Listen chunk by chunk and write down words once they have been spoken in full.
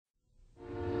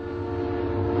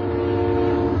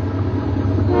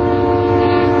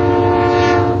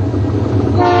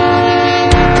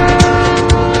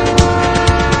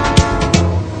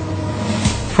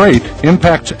Freight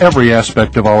impacts every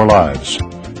aspect of our lives.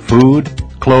 Food,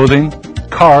 clothing,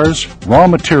 cars, raw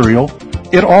material,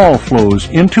 it all flows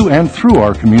into and through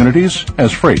our communities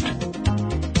as freight.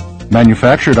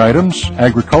 Manufactured items,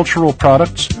 agricultural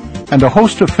products, and a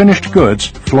host of finished goods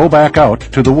flow back out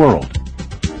to the world.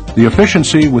 The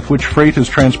efficiency with which freight is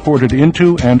transported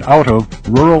into and out of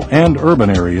rural and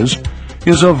urban areas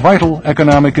is of vital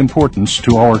economic importance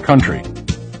to our country.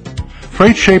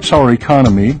 Freight shapes our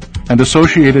economy and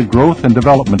associated growth and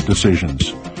development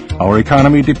decisions. Our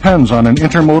economy depends on an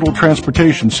intermodal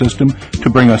transportation system to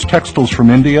bring us textiles from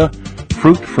India,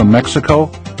 fruit from Mexico,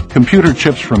 computer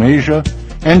chips from Asia,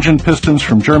 engine pistons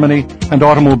from Germany, and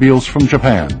automobiles from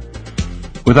Japan.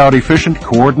 Without efficient,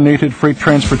 coordinated freight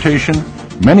transportation,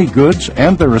 many goods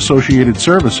and their associated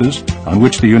services, on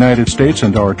which the United States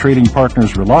and our trading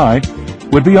partners rely,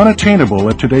 would be unattainable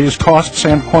at today's costs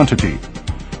and quantity.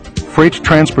 Freight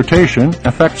transportation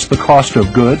affects the cost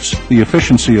of goods, the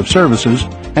efficiency of services,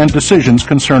 and decisions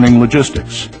concerning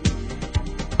logistics.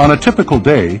 On a typical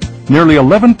day, nearly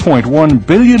 11.1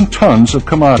 billion tons of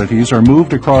commodities are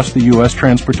moved across the U.S.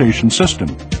 transportation system.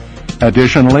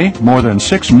 Additionally, more than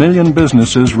 6 million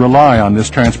businesses rely on this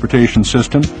transportation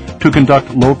system to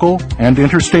conduct local and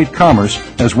interstate commerce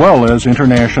as well as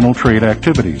international trade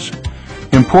activities.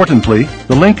 Importantly,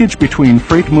 the linkage between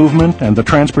freight movement and the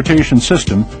transportation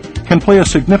system can play a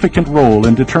significant role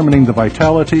in determining the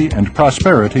vitality and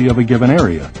prosperity of a given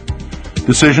area.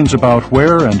 Decisions about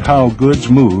where and how goods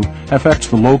move affects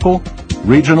the local,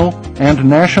 regional, and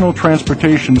national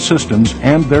transportation systems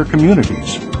and their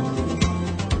communities.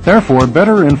 Therefore,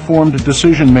 better informed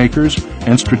decision makers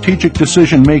and strategic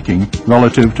decision making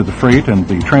relative to the freight and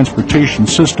the transportation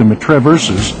system it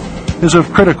traverses is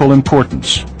of critical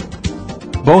importance.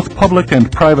 Both public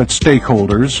and private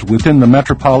stakeholders within the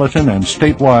metropolitan and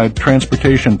statewide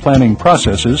transportation planning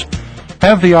processes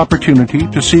have the opportunity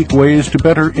to seek ways to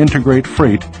better integrate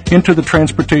freight into the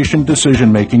transportation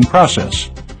decision-making process.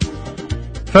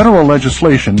 Federal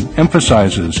legislation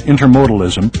emphasizes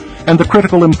intermodalism and the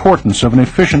critical importance of an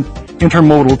efficient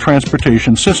intermodal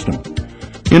transportation system.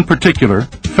 In particular,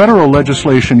 federal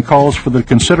legislation calls for the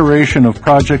consideration of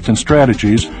projects and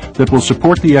strategies that will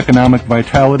support the economic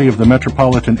vitality of the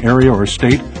metropolitan area or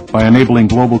state by enabling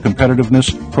global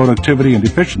competitiveness, productivity, and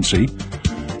efficiency,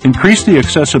 increase the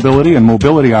accessibility and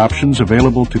mobility options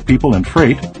available to people and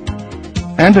freight,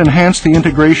 and enhance the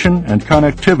integration and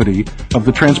connectivity of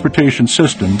the transportation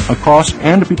system across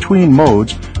and between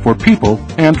modes for people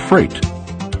and freight.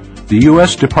 The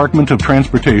U.S. Department of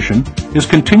Transportation is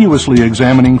continuously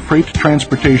examining freight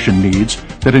transportation needs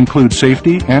that include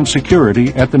safety and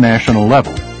security at the national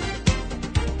level.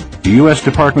 The U.S.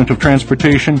 Department of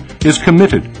Transportation is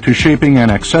committed to shaping an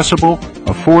accessible,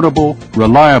 affordable,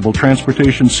 reliable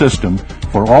transportation system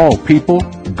for all people,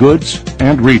 goods,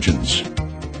 and regions.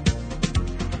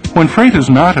 When freight is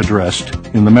not addressed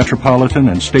in the metropolitan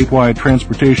and statewide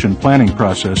transportation planning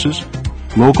processes,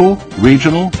 local,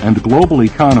 regional, and global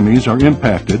economies are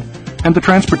impacted, and the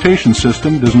transportation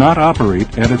system does not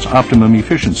operate at its optimum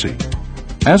efficiency.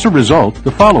 As a result,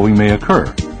 the following may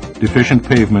occur: deficient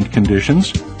pavement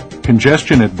conditions,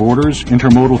 congestion at borders,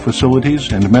 intermodal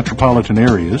facilities, and metropolitan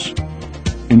areas,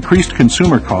 increased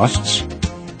consumer costs,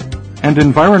 and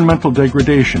environmental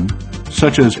degradation,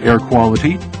 such as air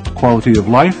quality, quality of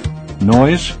life,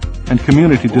 noise, and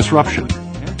community disruption.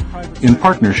 In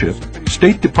partnership,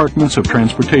 State Departments of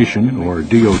Transportation, or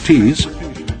DOTs,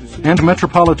 and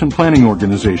Metropolitan Planning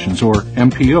Organizations, or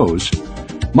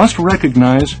MPOs, must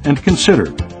recognize and consider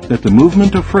that the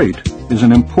movement of freight is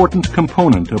an important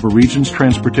component of a region's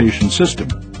transportation system.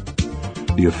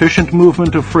 The efficient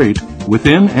movement of freight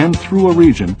within and through a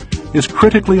region is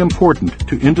critically important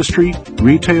to industry,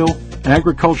 retail,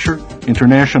 agriculture,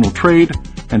 international trade,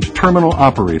 and terminal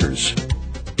operators.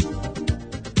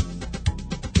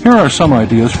 Here are some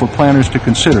ideas for planners to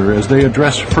consider as they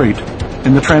address freight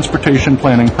in the transportation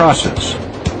planning process.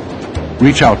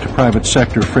 Reach out to private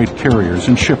sector freight carriers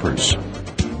and shippers.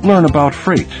 Learn about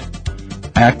freight.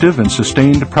 Active and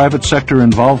sustained private sector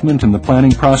involvement in the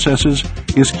planning processes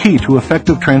is key to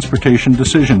effective transportation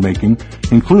decision-making,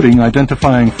 including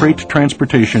identifying freight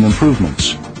transportation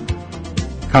improvements.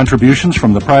 Contributions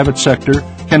from the private sector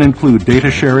can include data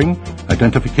sharing,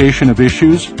 identification of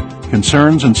issues,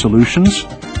 concerns and solutions,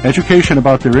 education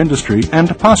about their industry,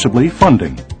 and possibly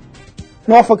funding.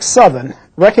 Norfolk Southern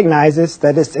recognizes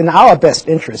that it's in our best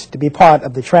interest to be part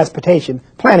of the transportation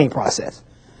planning process.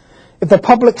 If the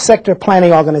public sector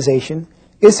planning organization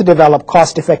is to develop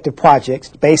cost-effective projects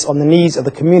based on the needs of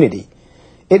the community,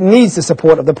 it needs the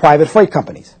support of the private freight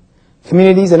companies.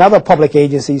 Communities and other public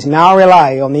agencies now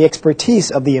rely on the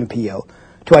expertise of the MPO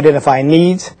to identify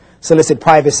needs, solicit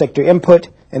private sector input,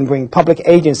 and bring public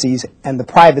agencies and the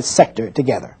private sector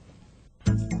together.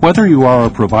 Whether you are a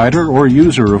provider or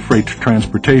user of freight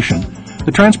transportation,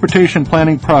 the transportation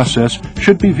planning process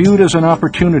should be viewed as an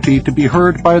opportunity to be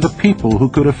heard by the people who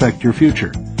could affect your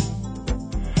future.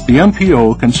 The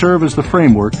MPO can serve as the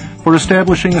framework for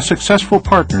establishing a successful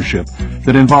partnership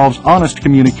that involves honest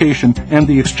communication and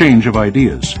the exchange of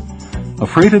ideas. A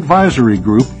freight advisory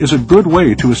group is a good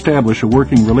way to establish a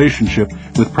working relationship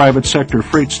with private sector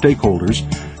freight stakeholders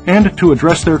and to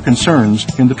address their concerns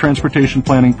in the transportation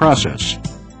planning process.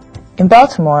 In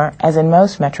Baltimore, as in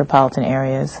most metropolitan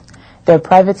areas, there are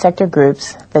private sector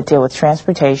groups that deal with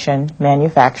transportation,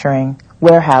 manufacturing,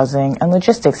 warehousing, and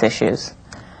logistics issues.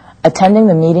 Attending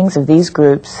the meetings of these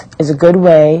groups is a good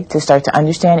way to start to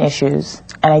understand issues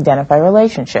and identify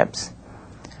relationships.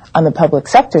 On the public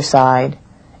sector side,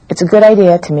 it's a good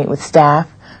idea to meet with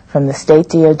staff from the state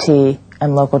DOT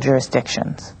and local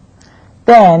jurisdictions.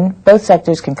 Then, both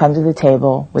sectors can come to the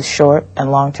table with short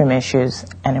and long-term issues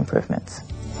and improvements.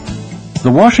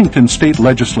 The Washington State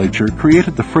Legislature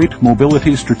created the Freight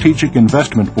Mobility Strategic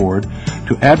Investment Board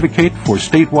to advocate for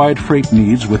statewide freight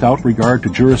needs without regard to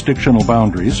jurisdictional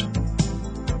boundaries,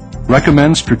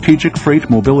 recommend strategic freight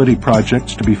mobility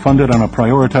projects to be funded on a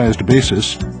prioritized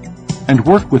basis, and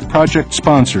work with project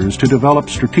sponsors to develop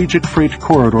strategic freight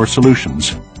corridor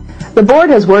solutions. The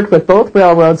board has worked with both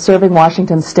railroads serving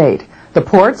Washington State, the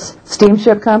ports,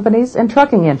 steamship companies, and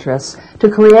trucking interests to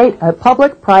create a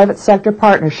public-private sector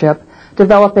partnership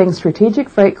developing strategic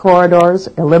freight corridors,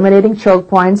 eliminating choke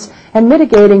points, and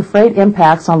mitigating freight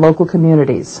impacts on local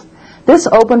communities. This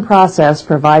open process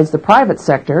provides the private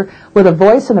sector with a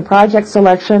voice in the project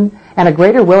selection and a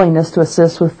greater willingness to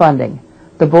assist with funding.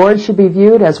 The board should be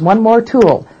viewed as one more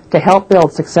tool to help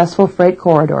build successful freight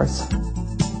corridors.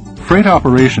 Freight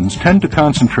operations tend to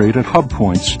concentrate at hub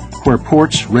points where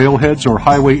ports, railheads, or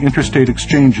highway interstate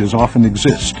exchanges often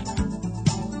exist.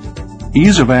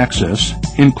 Ease of access,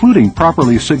 including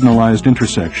properly signalized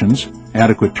intersections,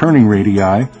 adequate turning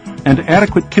radii, and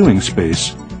adequate queuing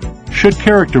space, should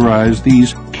characterize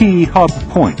these key hub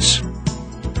points.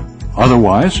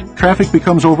 Otherwise, traffic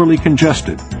becomes overly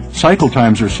congested, cycle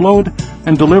times are slowed,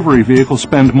 and delivery vehicles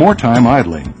spend more time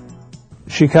idling.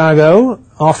 Chicago,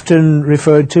 often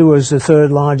referred to as the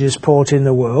third largest port in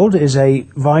the world, is a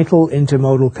vital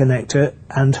intermodal connector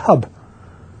and hub.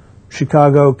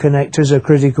 Chicago connectors are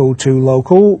critical to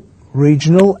local,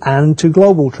 regional, and to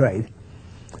global trade.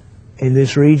 In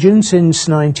this region, since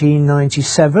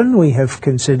 1997, we have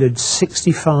considered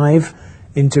 65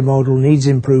 intermodal needs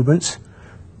improvements,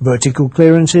 vertical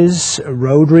clearances,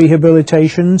 road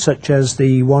rehabilitation, such as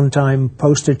the one-time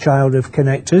poster child of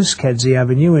connectors, Kedzie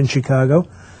Avenue in Chicago,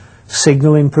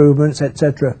 signal improvements,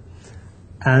 etc.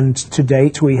 And to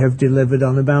date, we have delivered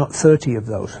on about 30 of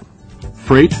those.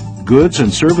 Freight, goods,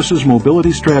 and services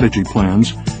mobility strategy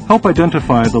plans help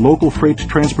identify the local freight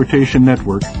transportation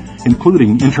network,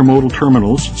 including intermodal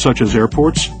terminals such as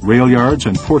airports, rail yards,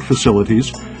 and port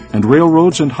facilities, and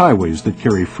railroads and highways that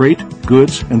carry freight,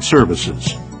 goods, and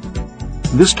services.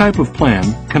 This type of plan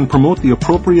can promote the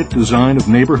appropriate design of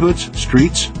neighborhoods,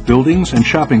 streets, buildings, and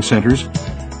shopping centers,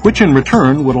 which in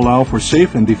return would allow for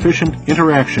safe and efficient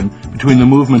interaction between the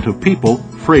movement of people,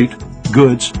 freight,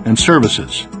 goods, and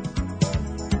services.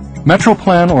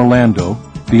 MetroPlan Orlando,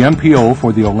 the MPO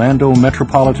for the Orlando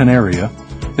metropolitan area,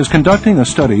 is conducting a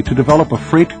study to develop a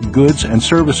freight, goods, and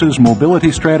services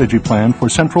mobility strategy plan for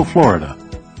Central Florida.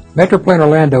 MetroPlan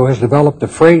Orlando has developed a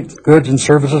freight, goods, and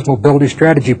services mobility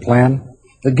strategy plan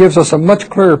that gives us a much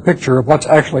clearer picture of what's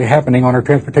actually happening on our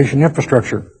transportation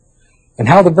infrastructure and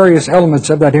how the various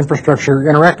elements of that infrastructure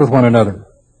interact with one another.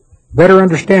 Better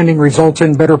understanding results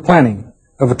in better planning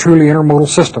of a truly intermodal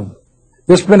system.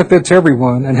 This benefits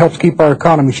everyone and helps keep our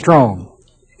economy strong.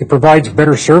 It provides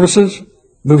better services,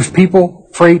 moves people,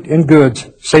 freight, and goods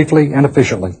safely and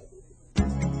efficiently.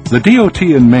 The DOT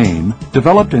in Maine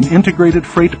developed an integrated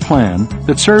freight plan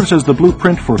that serves as the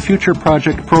blueprint for future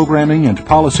project programming and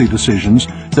policy decisions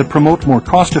that promote more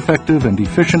cost-effective and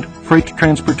efficient freight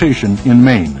transportation in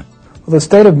Maine. Well, the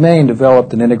state of Maine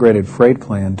developed an integrated freight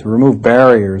plan to remove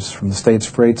barriers from the state's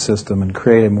freight system and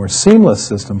create a more seamless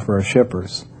system for our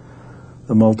shippers.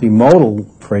 The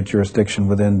multimodal freight jurisdiction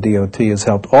within DOT has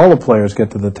helped all the players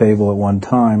get to the table at one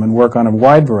time and work on a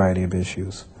wide variety of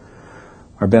issues.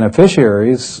 Our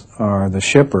beneficiaries are the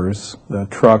shippers, the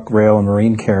truck, rail, and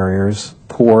marine carriers,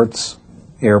 ports,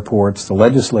 airports, the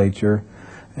legislature,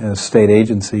 state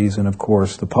agencies, and of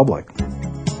course the public.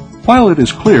 While it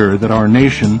is clear that our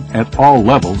nation, at all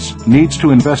levels, needs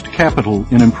to invest capital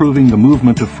in improving the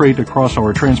movement of freight across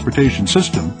our transportation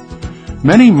system,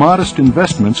 many modest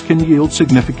investments can yield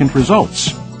significant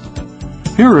results.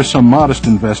 Here are some modest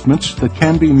investments that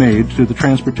can be made to the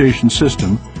transportation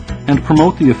system and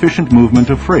promote the efficient movement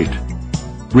of freight.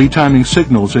 Retiming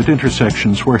signals at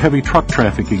intersections where heavy truck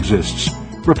traffic exists,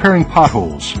 repairing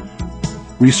potholes,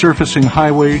 resurfacing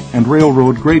highway and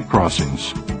railroad grade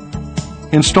crossings,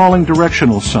 installing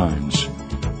directional signs,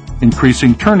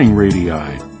 increasing turning radii,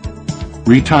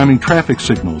 retiming traffic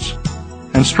signals,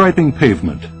 and striping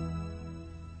pavement.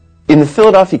 In the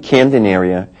Philadelphia-Camden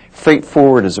area, Freight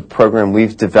Forward is a program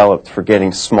we've developed for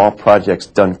getting small projects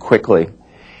done quickly.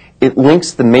 It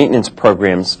links the maintenance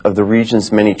programs of the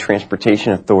region's many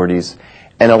transportation authorities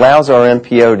and allows our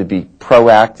MPO to be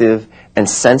proactive and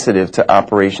sensitive to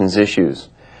operations issues.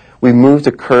 We moved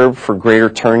a curb for greater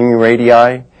turning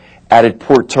radii, added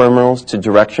port terminals to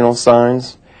directional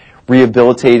signs,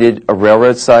 rehabilitated a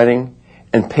railroad siding,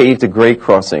 and paved a grade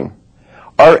crossing.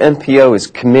 Our MPO is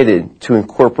committed to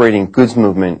incorporating goods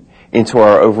movement into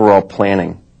our overall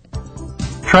planning.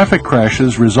 Traffic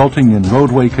crashes resulting in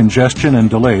roadway congestion and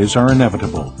delays are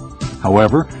inevitable.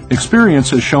 However,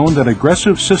 experience has shown that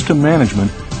aggressive system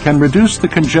management can reduce the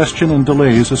congestion and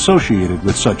delays associated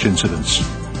with such incidents.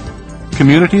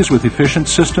 Communities with efficient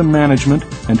system management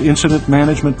and incident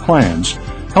management plans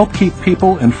help keep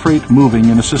people and freight moving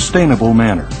in a sustainable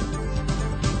manner.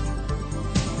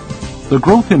 The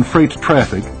growth in freight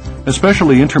traffic,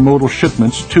 especially intermodal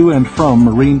shipments to and from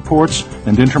marine ports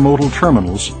and intermodal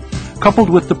terminals, coupled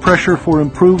with the pressure for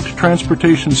improved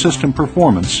transportation system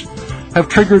performance, have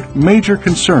triggered major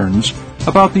concerns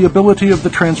about the ability of the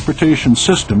transportation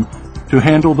system to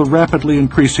handle the rapidly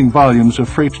increasing volumes of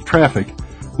freight traffic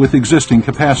with existing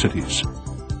capacities.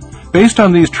 Based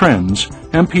on these trends,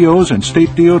 MPOs and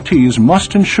state DOTs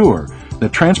must ensure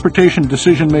that transportation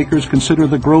decision makers consider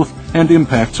the growth and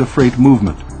impacts of freight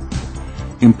movement.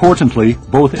 Importantly,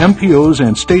 both MPOs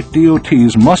and state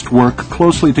DOTs must work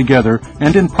closely together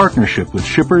and in partnership with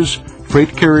shippers,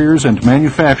 freight carriers, and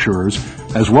manufacturers,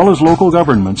 as well as local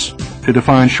governments, to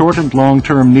define short and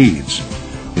long-term needs.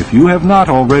 If you have not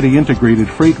already integrated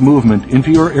freight movement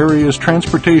into your area's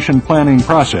transportation planning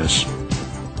process,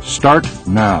 start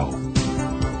now.